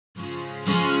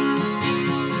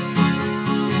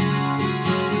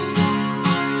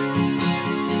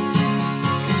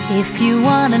If you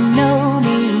wanna know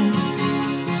me,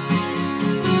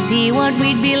 see what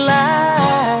we'd be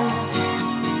like,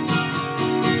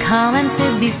 come and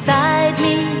sit beside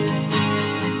me,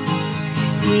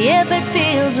 see if it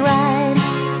feels right.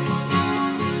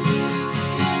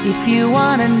 If you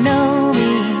wanna know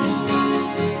me,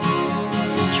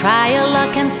 try your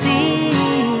luck and see.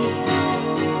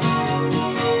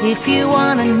 If you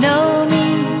wanna know me,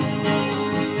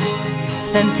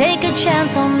 then take a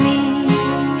chance on me.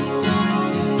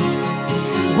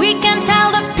 We can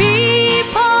tell the people